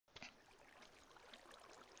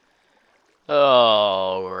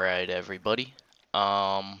Alright, everybody.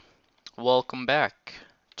 Welcome back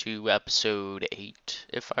to episode 8,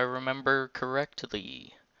 if I remember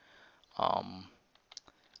correctly, um,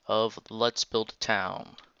 of Let's Build a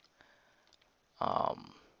Town.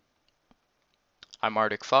 Um, I'm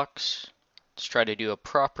Arctic Fox. Let's try to do a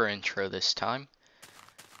proper intro this time.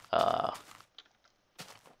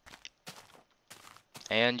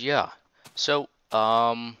 And yeah, so,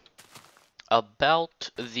 about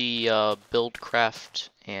the buildcraft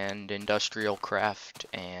and industrial craft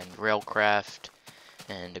and railcraft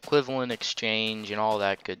and equivalent exchange and all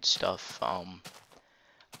that good stuff.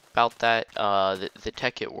 About that, the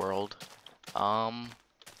Tekkit world,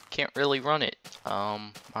 can't really run it.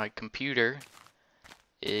 My computer,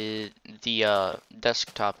 the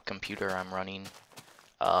desktop computer I'm running,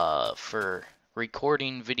 for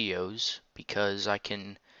recording videos because I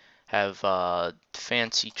can have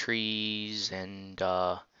fancy trees and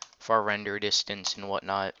far render distance and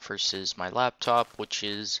whatnot versus my laptop, which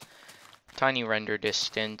is tiny render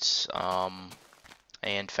distance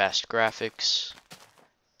and fast graphics.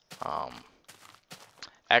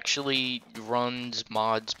 Actually runs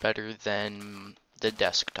mods better than the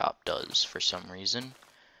desktop does for some reason.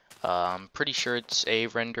 I'm pretty sure it's a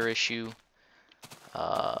render issue,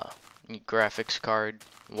 graphics card,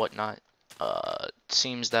 whatnot. It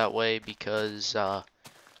seems that way because the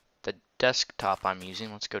desktop I'm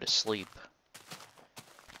using, let's go to sleep.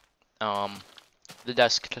 The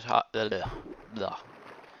desktop, the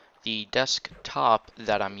desktop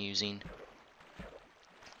that I'm using,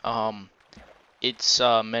 it's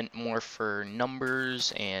meant more for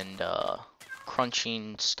numbers and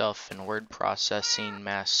crunching stuff and word processing,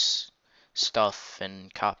 mass stuff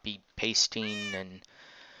and copy pasting and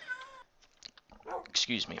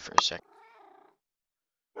excuse me for a sec.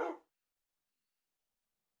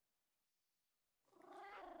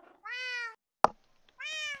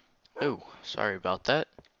 Oh, sorry about that.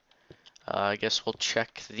 I guess we'll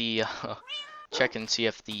check the check and see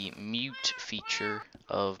if the mute feature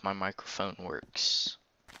of my microphone works.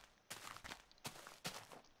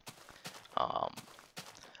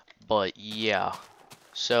 But yeah,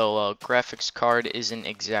 so graphics card isn't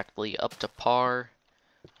exactly up to par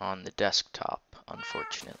on the desktop,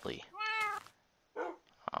 unfortunately.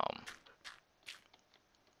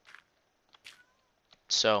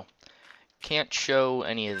 So can't show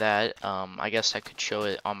any of that. I guess I could show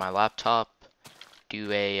it on my laptop.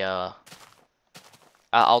 Do a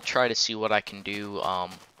I'll try to see what I can do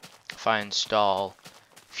if I install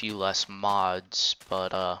a few less mods,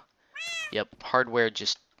 but yep, hardware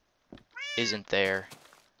just isn't there.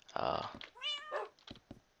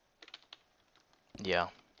 Yeah.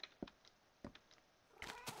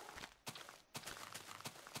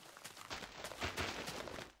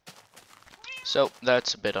 So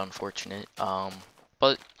that's a bit unfortunate.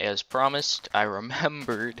 But as promised, I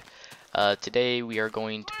remembered. Today we are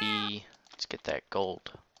going to be. Let's get that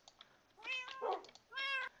gold.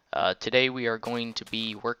 Today we are going to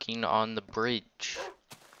be working on the bridge.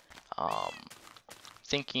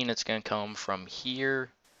 Thinking it's going to come from here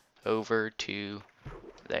over to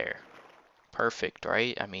there. Perfect,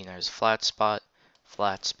 right? I mean, there's a flat spot.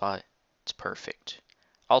 It's perfect.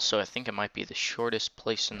 Also, I think it might be the shortest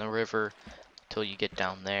place in the river till you get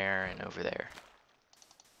down there and over there.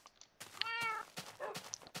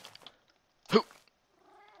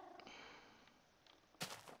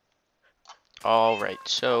 Alright,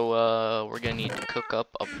 so we're gonna need to cook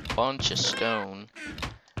up a bunch of stone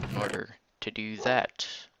in order to do that.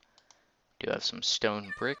 Do have some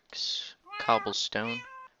stone bricks, cobblestone.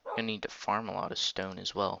 We're gonna need to farm a lot of stone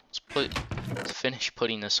as well. Let's finish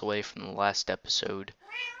putting this away from the last episode.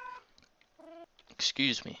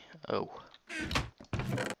 Excuse me. Oh.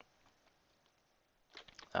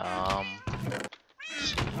 Let's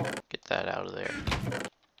see. Get that out of there.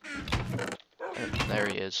 Oh, there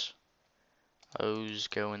he is. O's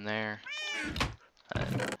going there.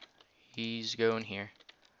 And he's going here.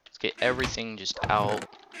 Let's get everything just out.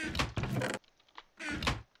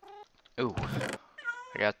 Ooh.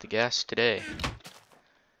 I got the gas today.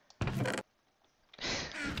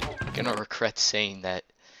 Gonna regret saying that.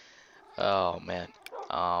 Oh man.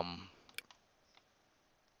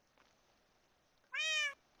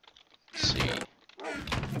 Let's see.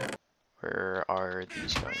 Where are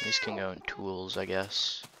these going? These can go in tools, I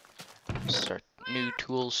guess. Start new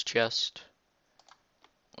tools chest.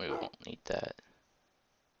 We won't need that.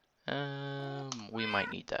 We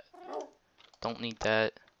might need that. Don't need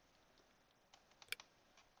that.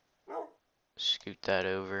 Scoot that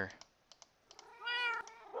over.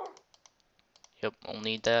 Yep, we'll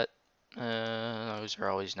need that. Those are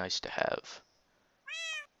always nice to have.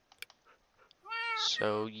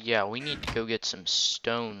 So yeah, we need to go get some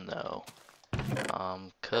stone though.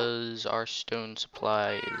 'Cause our stone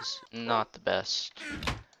supply is not the best.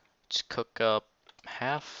 Let's cook up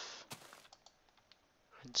half,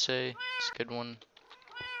 I'd say. It's a good one.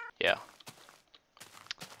 Yeah.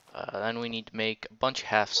 Then we need to make a bunch of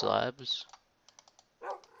half slabs.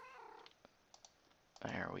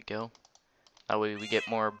 There we go. That way we get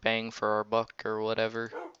more bang for our buck or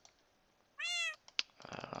whatever.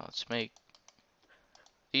 Let's make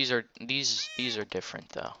these are different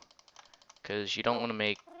though, because you don't want to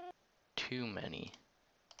make too many,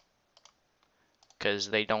 because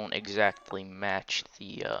they don't exactly match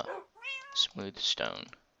the smooth stone.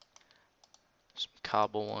 Some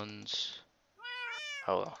cobble ones.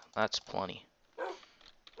 Oh, that's plenty.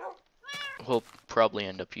 We'll probably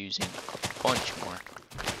end up using a bunch more.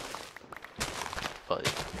 But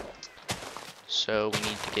so we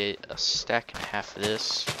need to get a stack and a half of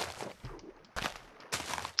this,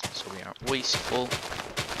 so we aren't wasteful.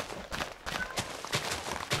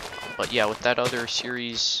 But yeah, with that other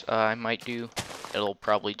series I might do, it'll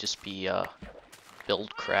probably just be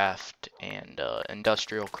buildcraft and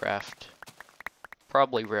industrial craft,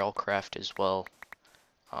 probably railcraft as well.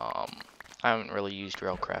 I haven't really used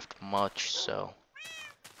railcraft much, so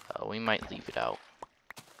we might leave it out.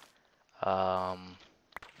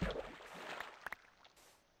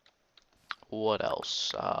 What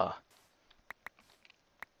else?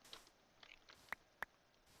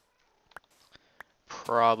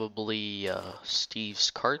 Probably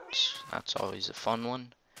Steve's cart. That's always a fun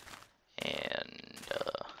one. And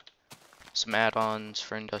some add-ons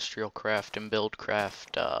for industrial craft and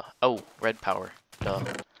buildcraft. Oh, red power. Duh.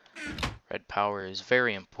 Red power is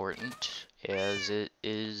very important, as it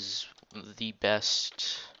is the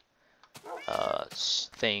best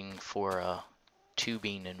thing for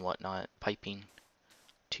tubing and whatnot. Piping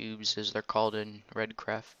tubes, as they're called in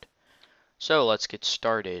Redcraft. So let's get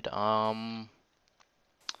started. Let's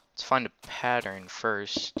find a pattern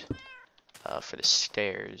first for the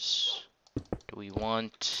stairs. Do we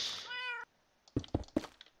want...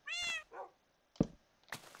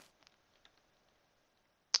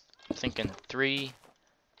 I'm thinking 3,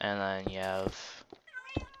 and then you have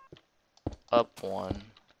up 1,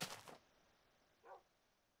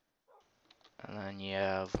 and then you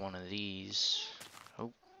have one of these.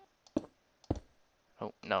 Oh,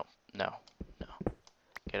 oh, no, no, no.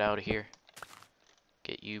 Get out of here.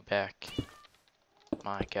 Get you back.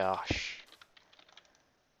 My gosh.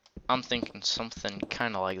 I'm thinking something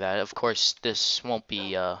kind of like that. Of course, this won't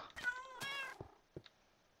be,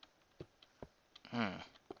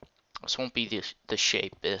 This won't be the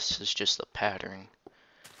shape. This is just the pattern.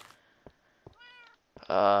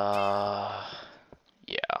 Yeah.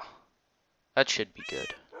 That should be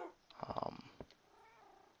good.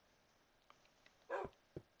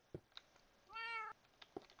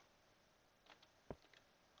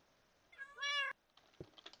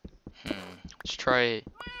 Let's try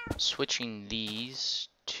switching these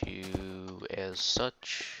to as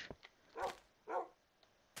such.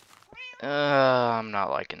 I'm not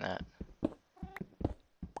liking that.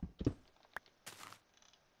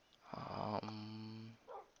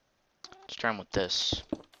 Let's try them with this.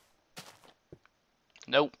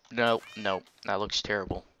 Nope, nope, nope. That looks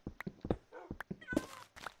terrible.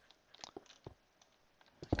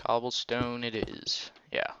 Cobblestone it is.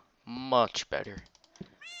 Yeah, much better.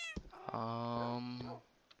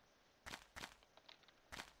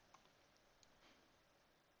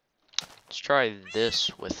 Let's try this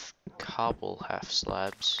with cobble half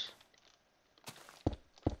slabs.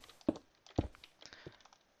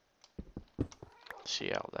 See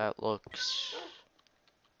how that looks.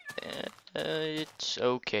 It's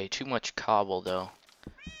okay. Too much cobble though.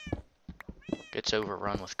 Gets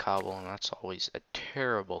overrun with cobble, and that's always a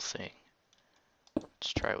terrible thing.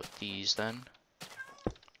 Let's try it with these then.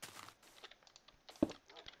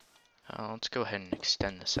 Let's go ahead and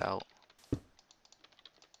extend this out.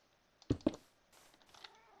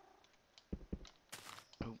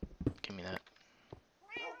 Oh, give me that.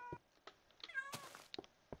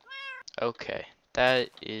 Okay, that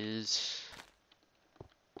is...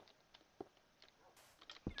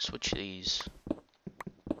 Switch these.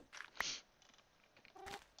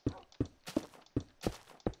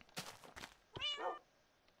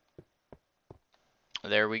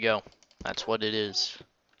 There we go. That's what it is.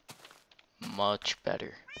 Much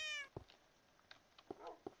better.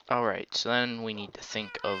 Alright, so then we need to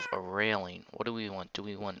think of a railing. What do we want? Do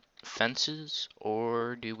we want fences,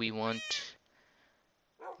 or do we want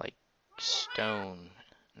like stone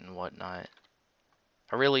and whatnot?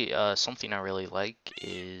 Something I really like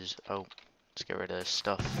is, oh, Let's get rid of this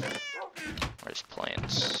stuff. Where's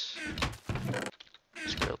plants?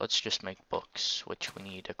 Let's just make books, which we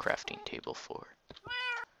need a crafting table for.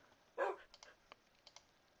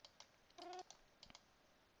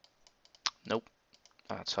 Nope.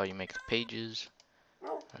 That's how you make the pages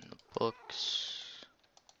and the books.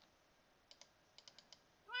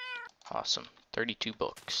 Awesome. 32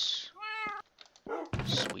 books.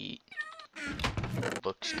 Sweet. Where the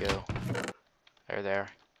books go? There they are.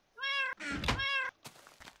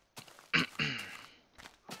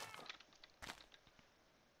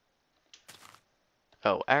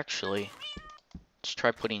 Oh, actually, let's try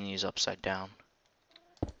putting these upside down.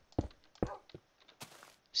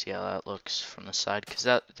 See how that looks from the side, because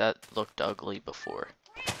that looked ugly before.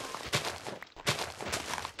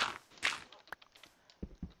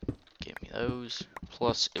 Give me those.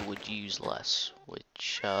 Plus, it would use less,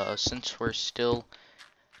 which, since we're still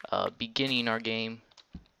beginning our game,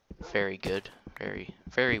 very good. Very,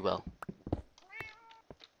 very well.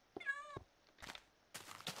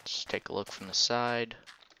 Let's take a look from the side.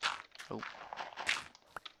 Oh.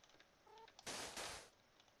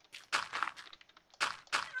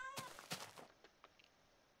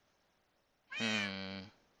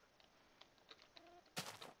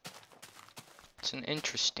 It's an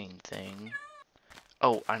interesting thing.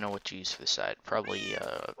 Oh, I know what to use for the side. Probably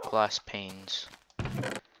glass panes. Do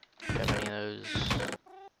you have any of those?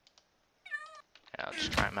 Yeah, let's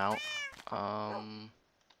try them out.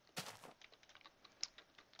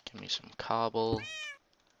 Give me some cobble.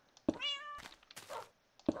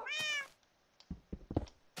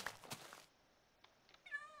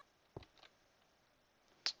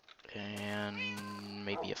 And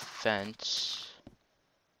maybe a fence.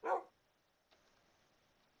 Do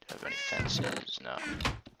I have any fences? No.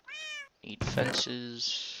 Need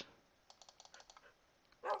fences.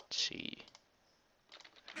 Let's see.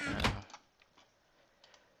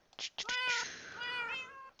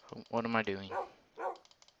 What am I doing?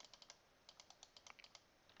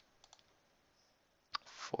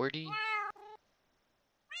 40?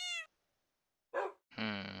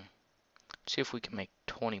 See if we can make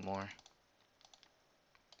 20 more.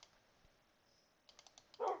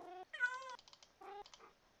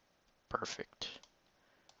 Perfect.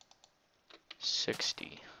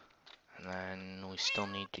 60. And then we still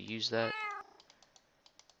need to use that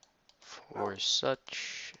for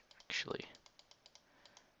such. Actually,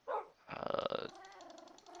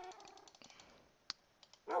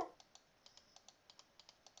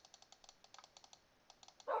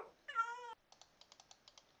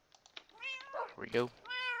 there we go.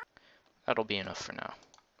 That'll be enough for now.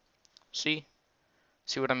 See?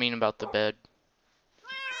 See what I mean about the bed?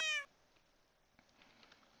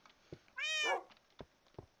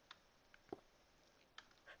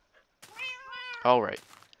 Alright.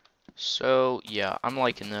 So, yeah, I'm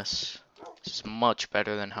liking this. This is much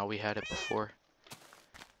better than how we had it before.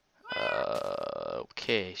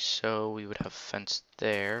 Okay, so we would have a fence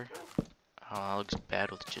there. Oh, that looks bad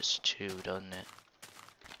with just 2, doesn't it?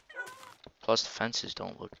 Plus, the fences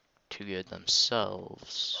don't look too good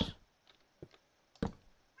themselves.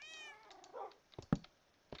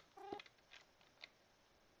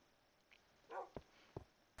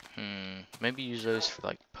 Maybe use those for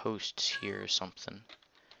like posts here or something.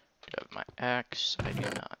 Do I have my axe? I do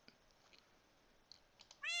not.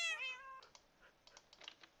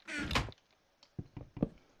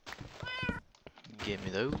 Give me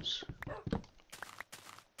those.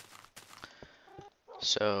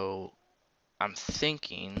 So, I'm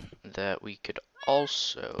thinking that we could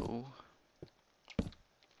also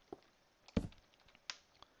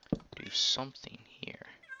do something here.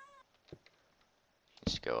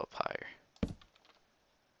 Let's go up higher.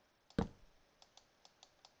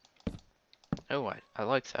 Oh, I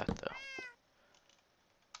like that though.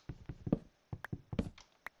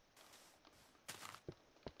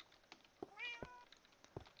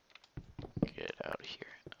 Get out of here.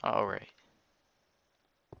 Alright.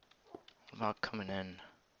 What about coming in?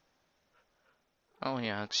 Oh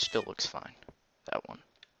yeah, it still looks fine. That one.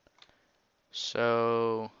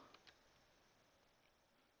 So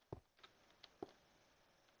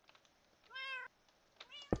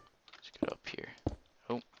let's get up here.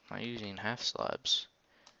 Oh, am I using half slabs?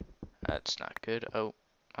 That's not good. Oh,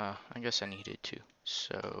 I guess I needed to.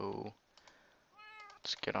 So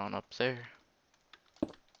let's get on up there.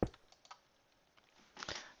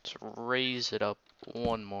 Let's raise it up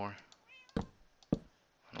one more.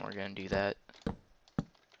 And we're gonna do that.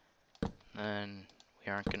 Then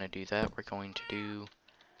we aren't gonna do that. We're going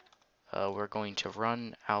to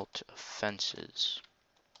run out of fences.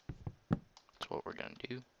 That's what we're gonna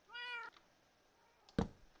do.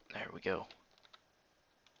 There we go.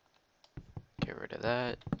 rid of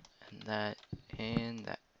that, and that, and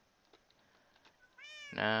that.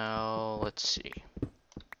 Now, let's see.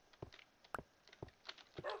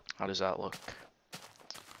 How does that look?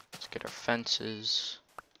 Let's get our fences.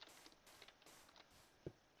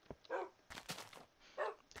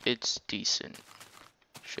 It's decent.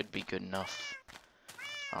 Should be good enough.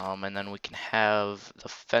 And then we can have the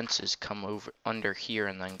fences come over under here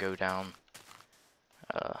and then go down.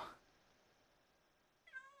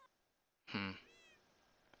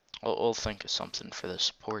 We'll think of something for the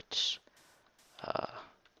supports. I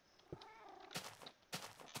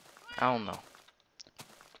don't know.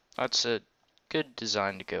 That's a good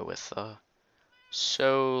design to go with.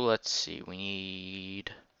 So let's see. We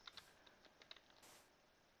need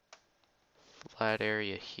flat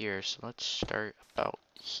area here. So let's start about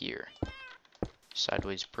here.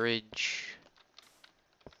 Sideways bridge.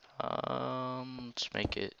 Let's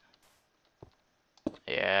make it.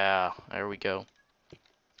 Yeah, there we go.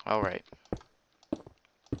 All right.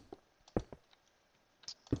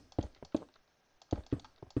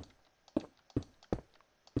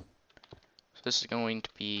 So this is going to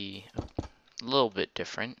be a little bit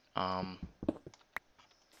different.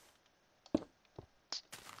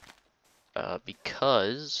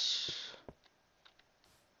 Because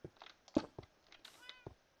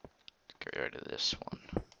get rid of this one.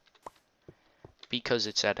 Because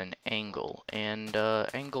it's at an angle, and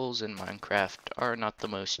angles in Minecraft are not the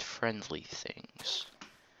most friendly things.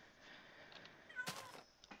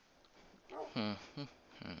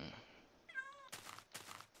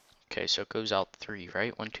 Okay, so it goes out 3,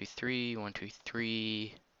 right? 1, 2, 3, 1, 2,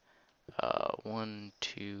 3, 1,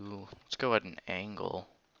 2, let's go at an angle.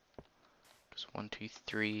 Just 1, 2,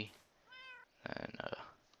 3, and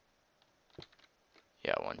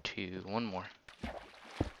yeah, 1, 2, one more.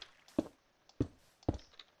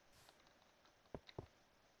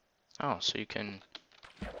 Oh, so you can,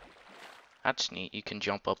 that's neat, you can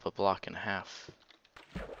jump up a block and a half.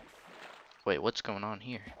 Wait, what's going on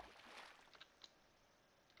here?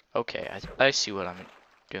 Okay, I see what I'm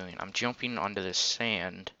doing. I'm jumping onto this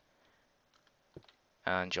sand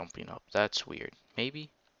and jumping up. That's weird. Maybe?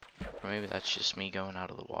 Or maybe that's just me going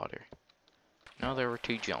out of the water. No, there were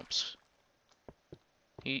 2 jumps.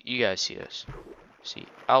 You guys see this. See,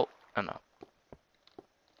 out and up.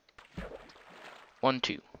 1,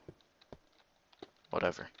 2.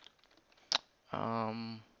 Whatever.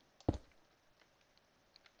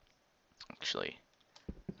 Actually,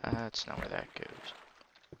 that's not where that goes.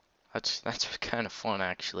 That's kind of fun,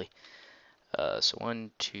 actually. So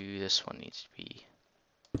 1, 2, this one needs to be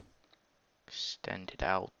extended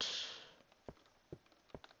out.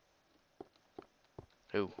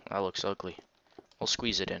 Ooh, that looks ugly. We'll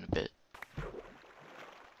squeeze it in a bit.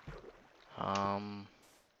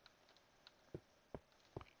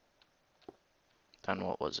 Then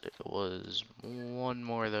what was it? It was 1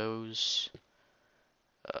 more of those.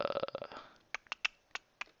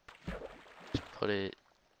 Let's put it.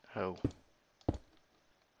 Oh.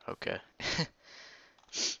 Okay.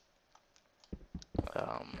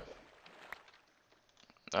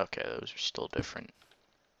 Okay, those are still different.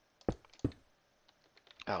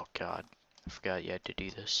 Oh god, I forgot you had to do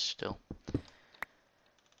this still.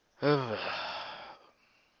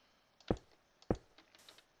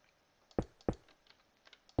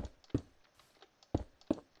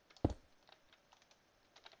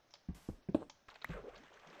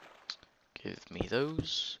 Give me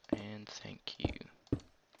those, and thank you.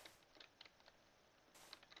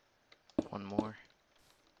 1 more.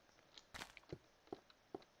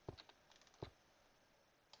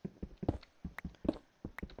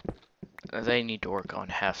 They need to work on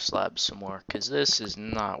half slabs some more, because this is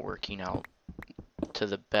not working out to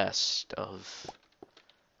the best of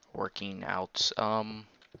working out.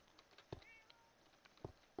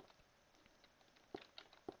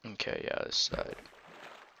 Okay, yeah, this side.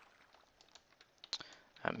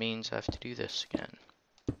 That means I have to do this again.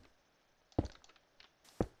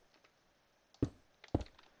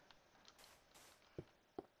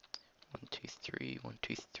 1, 2, 3, 1,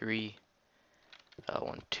 2, 3.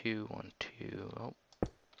 1, 2, 1, 2. Oh,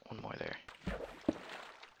 1 more there.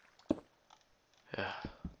 Yeah.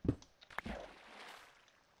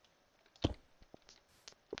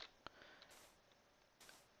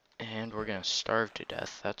 And we're gonna starve to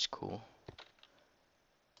death. That's cool.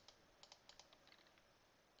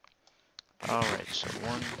 Alright, so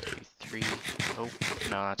 1, 2, 3. Oh, no,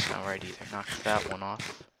 that's not right either. Knock that one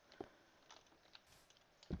off.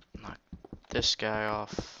 Knock this guy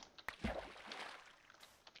off.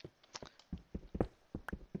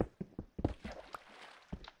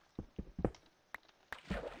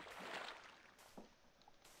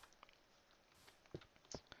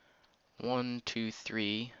 1, 2,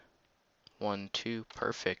 3. 1, 2.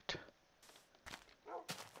 Perfect.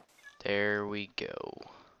 There we go.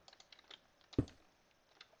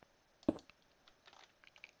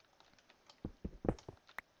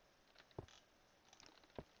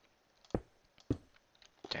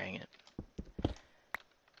 Dang it.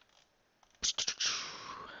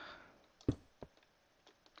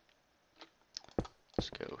 Let's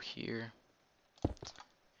go here,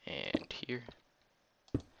 and here,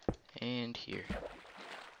 and here,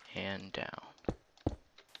 and down.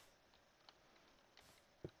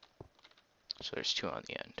 So there's 2 on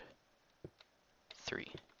the end. 3.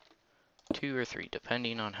 2 or 3,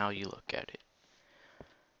 depending on how you look at it.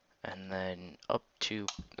 And then up to,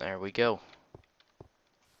 there we go.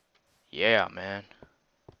 Yeah, man.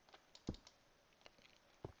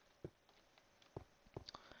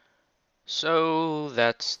 So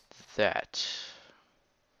that's that.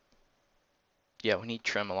 Yeah, we need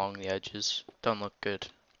trim along the edges. Don't look good.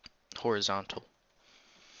 Horizontal.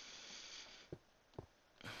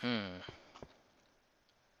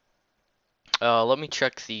 Let me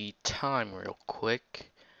check the time real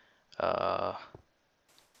quick.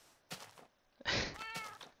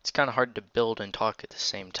 It's kind of hard to build and talk at the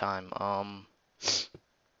same time. Let's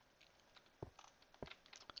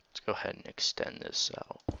go ahead and extend this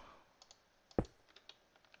out.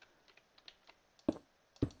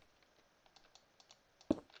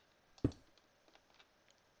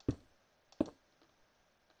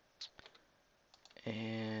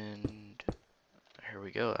 And here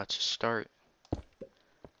we go. That's a start.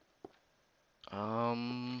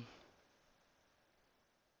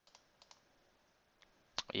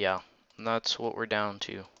 Yeah, that's what we're down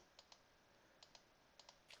to.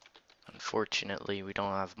 Unfortunately, we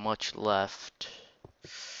don't have much left.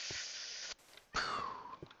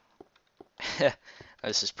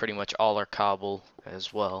 This is pretty much all our cobble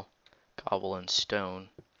as well. Cobble and stone.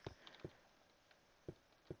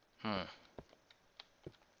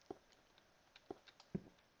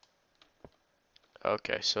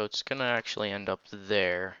 Okay, so it's gonna actually end up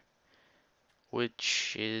there,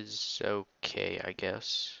 which is okay, I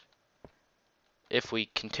guess. If we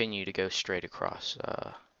continue to go straight across,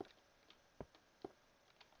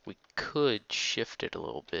 we could shift it a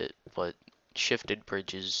little bit, but shifted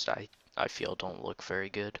bridges, I feel, don't look very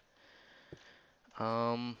good.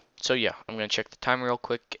 So yeah, I'm gonna check the time real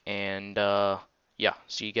quick, and yeah,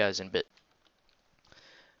 see you guys in a bit.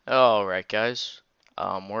 Alright, guys.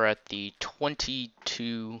 We're at the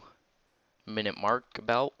 22-minute mark,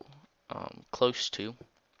 about. Close to.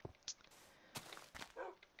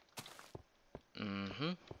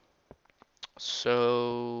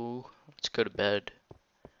 So, let's go to bed.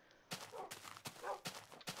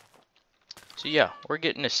 So yeah, we're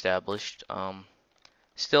getting established.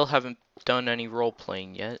 Still haven't done any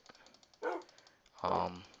role-playing yet.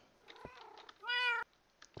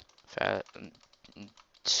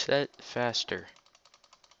 Set faster.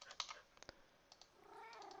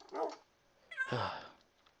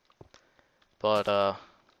 But, oh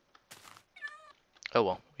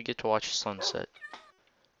well, we get to watch the sunset.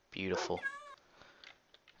 Beautiful.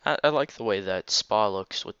 I like the way that spa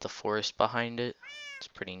looks with the forest behind it. It's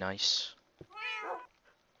pretty nice.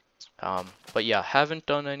 But yeah, haven't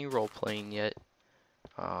done any role-playing yet.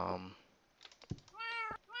 I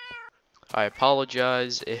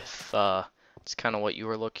apologize if it's kind of what you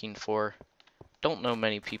were looking for. Don't know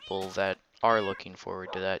many people that are looking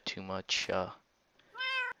forward to that too much.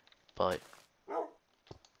 But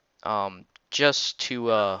just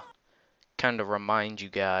to kind of remind you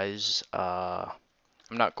guys, I'm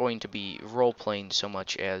not going to be role-playing so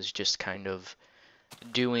much as just kind of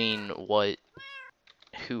doing what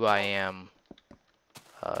who I am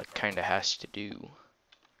kind of has to do.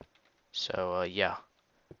 So yeah.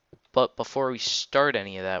 But before we start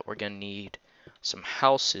any of that, we're gonna need some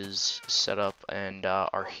houses set up, and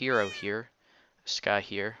our hero here, this guy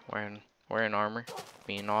here, wearing armor,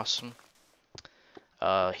 being awesome.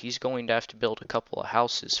 He's going to have to build a couple of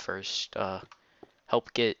houses first.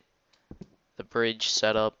 Help get the bridge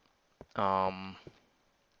set up.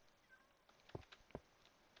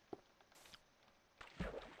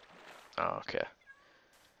 Okay.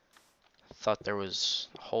 Thought there was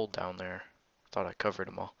a hole down there. Thought I covered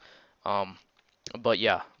them all. But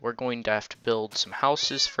yeah, we're going to have to build some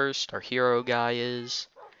houses first. Our hero guy is,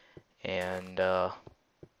 and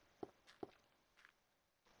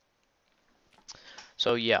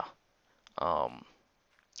so yeah.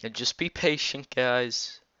 And just be patient,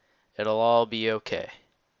 guys. It'll all be okay.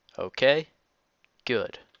 Okay?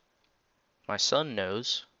 Good. My son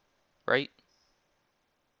knows, right?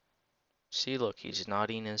 See, look, he's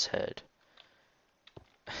nodding his head.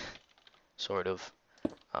 sort of.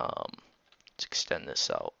 Let's extend this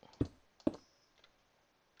out.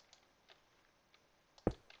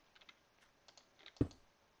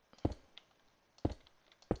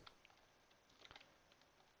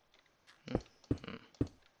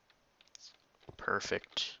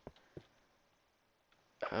 Perfect.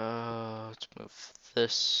 Let's move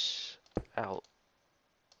this out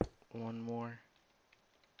one more.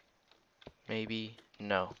 Maybe.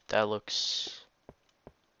 No, that looks...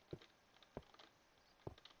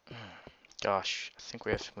 Gosh, I think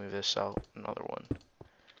we have to move this out another one.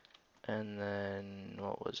 And then,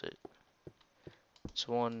 what was it? It's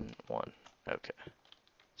 1, 1. Okay.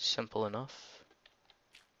 Simple enough.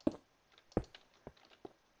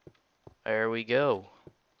 There we go.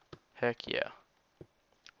 Heck yeah.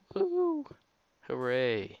 Woo!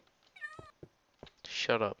 Hooray.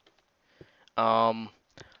 Shut up.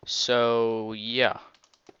 So yeah.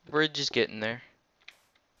 Bridge is getting there.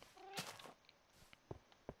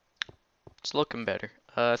 It's looking better.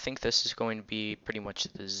 I think this is going to be pretty much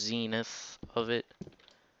the zenith of it.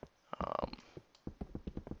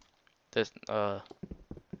 This,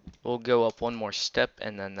 we'll go up one more step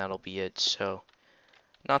and then that'll be it. So,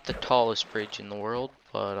 not the tallest bridge in the world,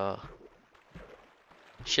 but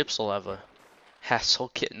ships will have a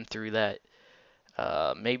hassle getting through that.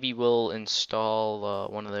 Maybe we'll install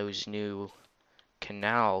one of those new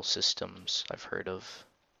canal systems I've heard of.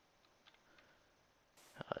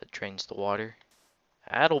 It drains the water.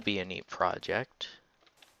 That'll be a neat project.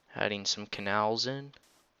 Adding some canals in.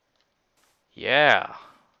 Yeah,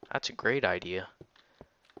 that's a great idea.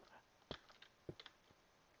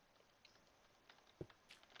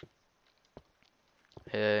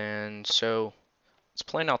 And so, let's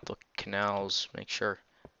plan out the canals, make sure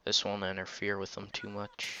this won't interfere with them too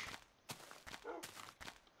much.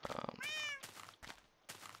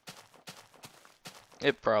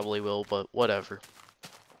 It probably will, but whatever.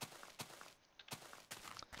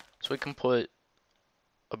 So we can put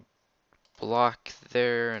a block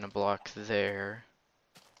there and a block there.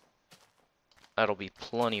 That'll be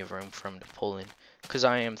plenty of room for them to pull in. Because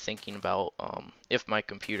I am thinking about, if my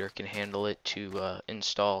computer can handle it, to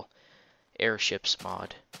install airships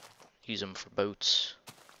mod. Use them for boats.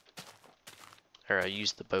 Or I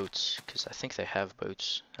use the boats, because I think they have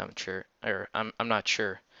boats. I'm sure, or I'm not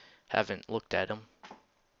sure. Haven't looked at them.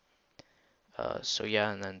 So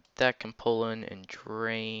yeah, and then that can pull in and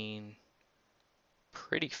drain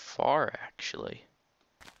pretty far, actually.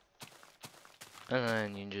 And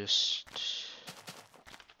then you just...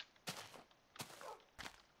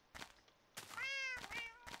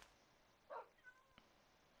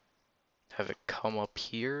 have it come up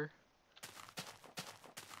here.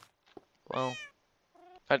 Well,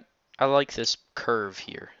 I like this curve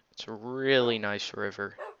here. It's a really nice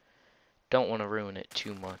river. Don't want to ruin it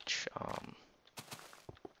too much.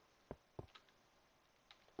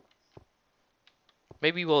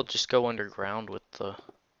 Maybe we'll just go underground with the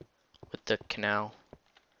canal.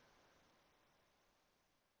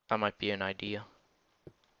 That might be an idea.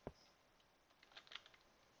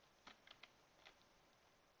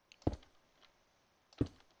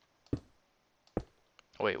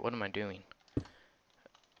 Wait, what am I doing?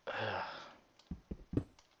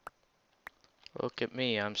 Look at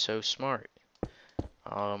me, I'm so smart.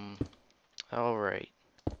 Alright.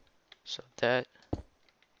 So that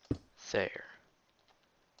there.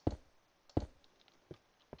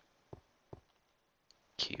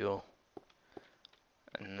 Cool.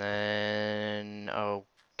 And then, oh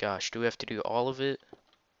gosh, do we have to do all of it?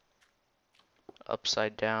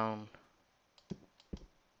 Upside down.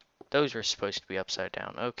 Those were supposed to be upside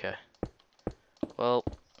down. Okay. Well,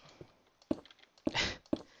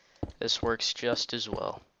 this works just as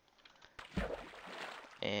well.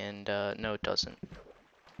 And, no it doesn't.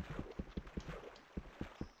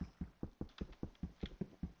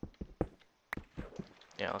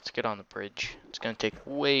 Yeah, let's get on the bridge. It's gonna take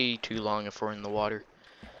way too long if we're in the water.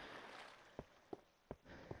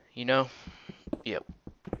 You know? Yep.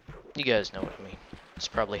 You guys know what I mean. It's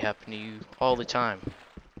probably happened to you all the time.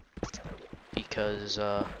 Because,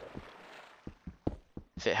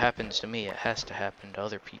 if it happens to me, it has to happen to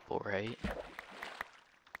other people, right?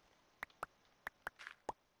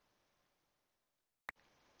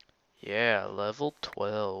 Yeah, level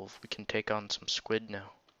 12. We can take on some squid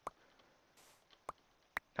now.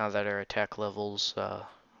 Now that our attack level's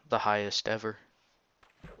the highest ever.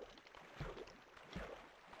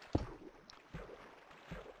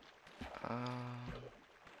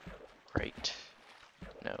 Right.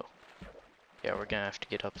 No. Yeah, we're gonna have to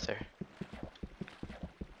get up there.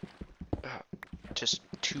 Just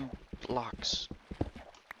 2 blocks.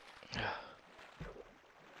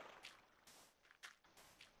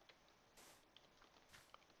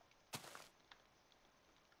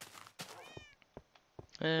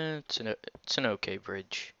 It's an okay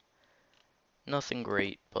bridge. Nothing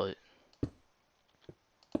great, but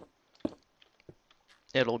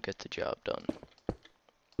it'll get the job done.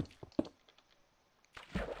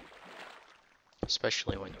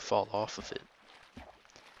 Especially when you fall off of it.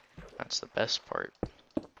 That's the best part.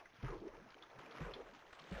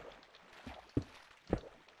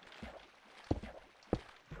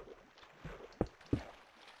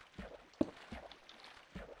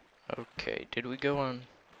 Okay, did we go on?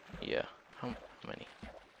 Yeah, how many?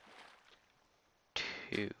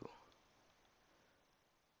 2.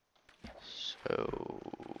 So,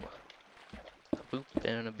 a boop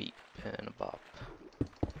and a beep and a bop.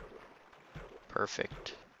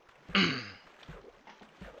 Perfect.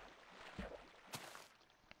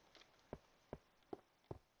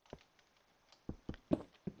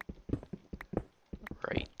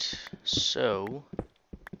 Right, so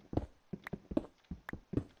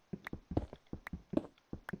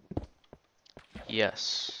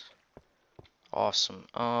yes. Awesome.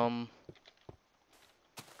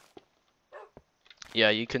 Yeah,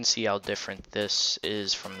 you can see how different this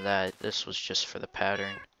is from that. This was just for the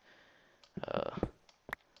pattern.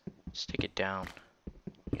 Let's take it down.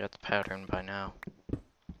 We got the pattern by now.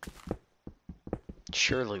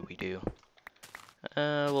 Surely we do.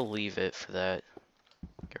 We'll leave it for that.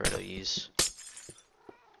 Get rid of these.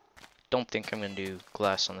 Don't think I'm gonna do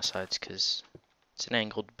glass on the sides because it's an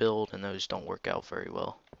angled build and those don't work out very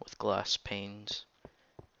well with glass panes.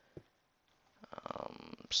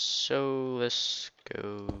 So this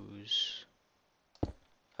goes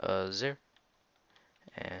there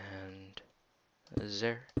and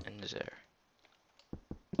there and there.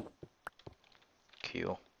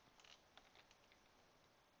 Cool.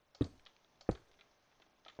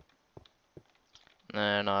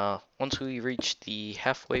 And once we reach the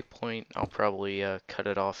halfway point, I'll probably cut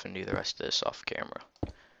it off and do the rest of this off camera.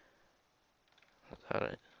 Is that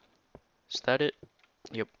it? Is that it?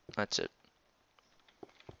 Yep, that's it.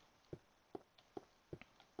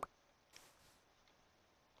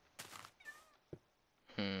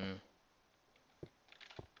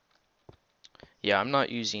 Yeah, I'm not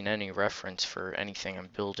using any reference for anything I'm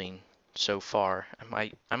building so far.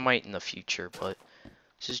 I might in the future, but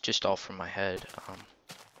this is just all from my head.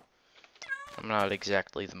 I'm not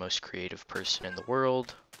exactly the most creative person in the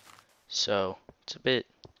world, so it's a bit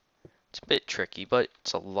tricky, but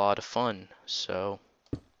it's a lot of fun. So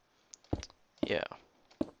yeah.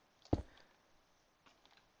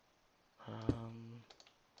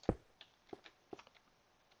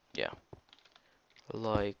 Yeah,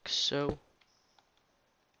 like so.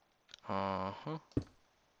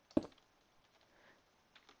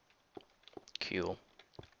 Cool.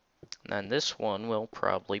 And then this one will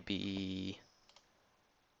probably be,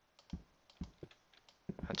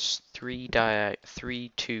 that's 2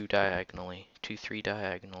 diagonally, 2 3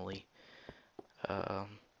 diagonally.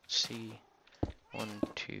 See, 1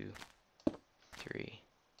 2 3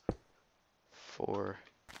 4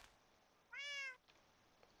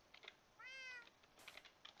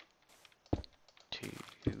 2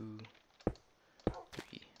 3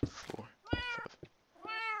 4 5.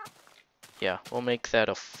 Yeah, we'll make that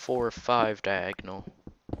a 4 5 diagonal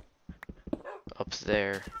up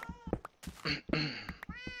there.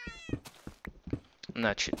 And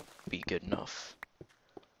that should be good enough.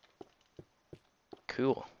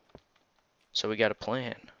 Cool. So we got a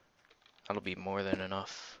plan. That'll be more than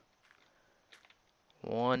enough.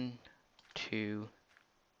 1 2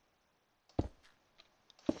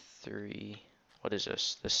 3. What is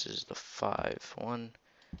this? This is the 5. 1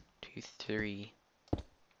 2 3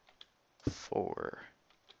 4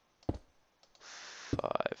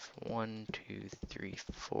 5. 1 2 3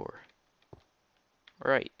 4.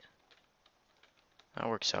 Right. That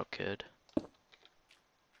works out good.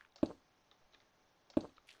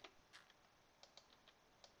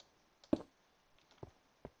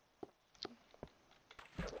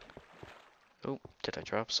 Oh, did I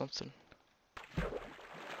drop something?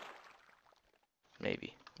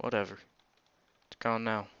 Maybe. Whatever. It's gone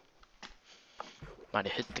now. Might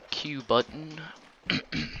have hit the Q button.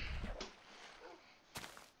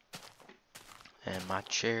 And my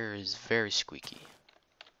chair is very squeaky.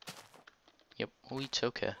 Yep, oh, it's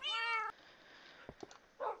okay.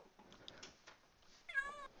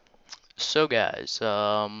 So guys,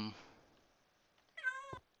 I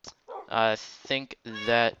think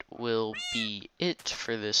that will be it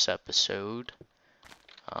for this episode.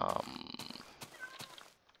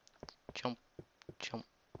 Jump, jump,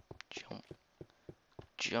 jump,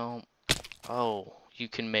 jump. Oh, you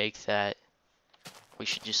can make that. We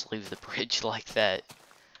should just leave the bridge like that.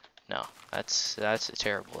 No, that's a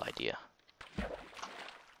terrible idea.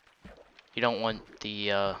 You don't want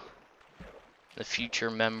the future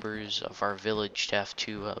members of our village to have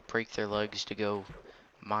to break their legs to go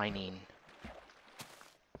mining.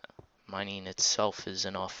 Mining itself is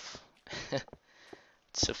enough.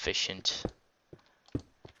 Sufficient.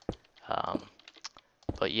 Um,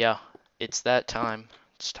 but yeah, it's that time.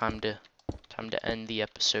 It's time to end the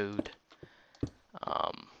episode.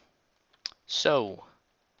 Um, so,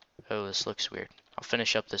 oh, this looks weird. I'll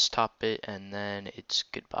finish up this top bit and then it's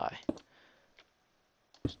goodbye.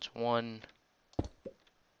 It's one,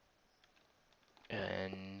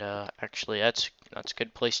 and actually that's a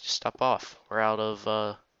good place to stop off. We're out of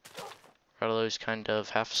those kind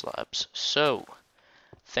of half slabs. So,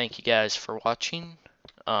 thank you guys for watching.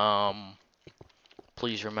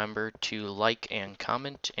 Please remember to like and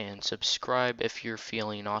comment and subscribe if you're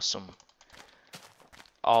feeling awesome.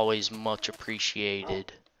 Always much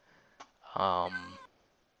appreciated.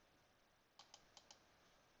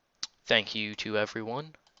 Thank you to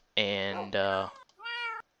everyone, and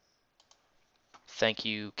thank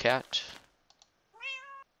you, cat.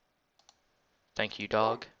 Thank you,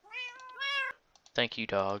 dog. Thank you,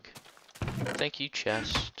 dog. Thank you,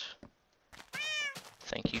 chest.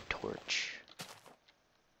 Thank you, torch.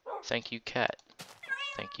 Thank you, cat.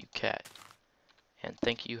 Thank you, cat. And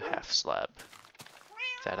thank you, half slab.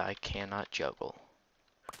 That I cannot juggle.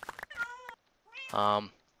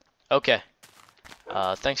 Okay.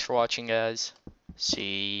 Thanks for watching, guys.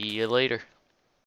 See you later.